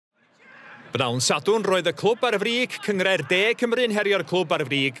Bnawn Sadwrn roedd y clwb ar y frig Cyngre'r De Cymru'n herio'r clwb ar y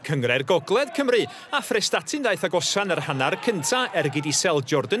frig Cyngre'r Gogledd Cymru a Prestatyn daeth agosan yr hanner cynta gyd isel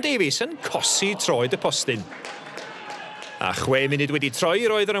Jordan Davies yn cosi troed y postyn. A 6 munud wedi troi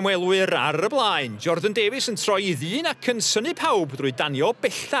roedd yr ymwelwyr ar y blaen. Jordan Davies yn troi I ddyn ac yn synnu pawb drwy danio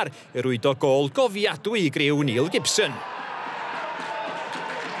bellar I rwydo gol gofiadwy I griw Neil Gibson.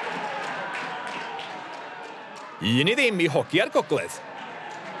 1-0 I hogi ar Gogledd.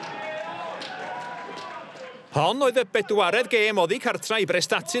 Hon oedd y bedwaredd gêm oddi cartra I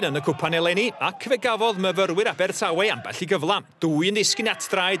Prestatyn yn y Cwpan eleni ac fe gafodd myfyrwyr Abertawe ambell I gyfla. 2 yn disgyn at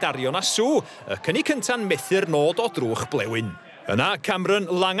draed Arion a Sw, y cynnig cynta'n methu'r nod o drwch blewyn. Yna Cameron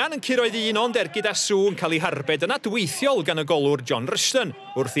Langan yn curoedd 1 ond gyda Sw yn cael ei harbed yn adweithiol gan y golwr John Rushton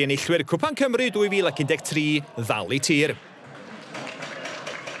wrth I enillwyr Cwpan Cymru 2013 ddal I tir.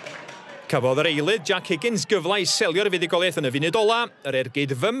 Cafodd yr eilydd Jack Higgins gyfla I selio'r fuddugoliaeth yn y funud ola. Yr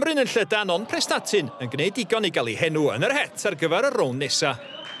ergyd fymryn yn Llydan ond Prestatyn yn gwneud digon I gael ei henw yn yr het ar gyfer y rownd nesa.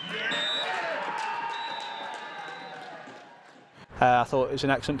 I thought it was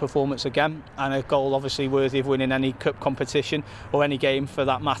an excellent performance again and a goal obviously worthy of winning any cup competition or any game for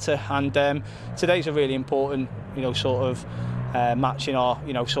that matter. And today's a really important, sort of match in our,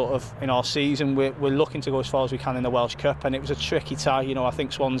 in our season. We're looking to go as far as we can in the Welsh Cup, and it was a tricky tie. I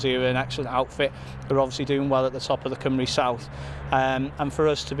think Swansea are an excellent outfit. They're obviously doing well at the top of the Cymru South, and for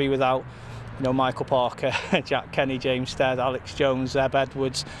us to be without, Michael Parker, Jack Kenny, James Stead, Alex Jones, Zeb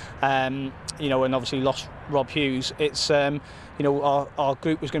Edwards, and obviously lost Rob Hughes. It's our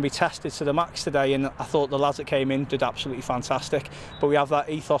group was going to be tested to the max today, and I thought the lads that came in did absolutely fantastic. But we have that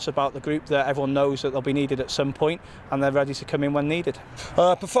ethos about the group that everyone knows that they'll be needed at some point, and they're ready to come in when needed.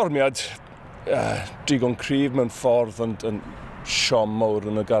 Perfformiad digon cryf mewn ffordd yn siom mawr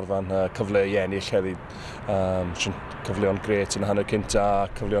yn y garfan, cyfle I ennill heddi. Cyfleon gret yn y hanner cynta,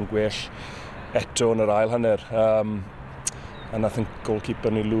 cyfleon gwell eto yn yr ail hanner. And I think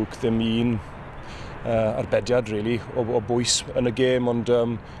goalkeeper ni Luke ddim un arbediad really o bwys yn y gêm, ond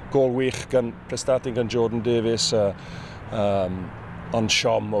gol wych gan Prestatyn gan Jordan Davies, ond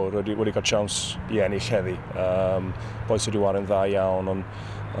siom mawr wedi cael siawns I ennill heddi. Boes wedi wario'n dda iawn,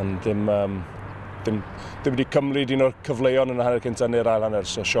 ond ddim wedi cymryd un o'r cyfleon yn y hanner cynta neu'r ail hanner,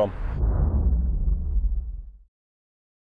 so siom.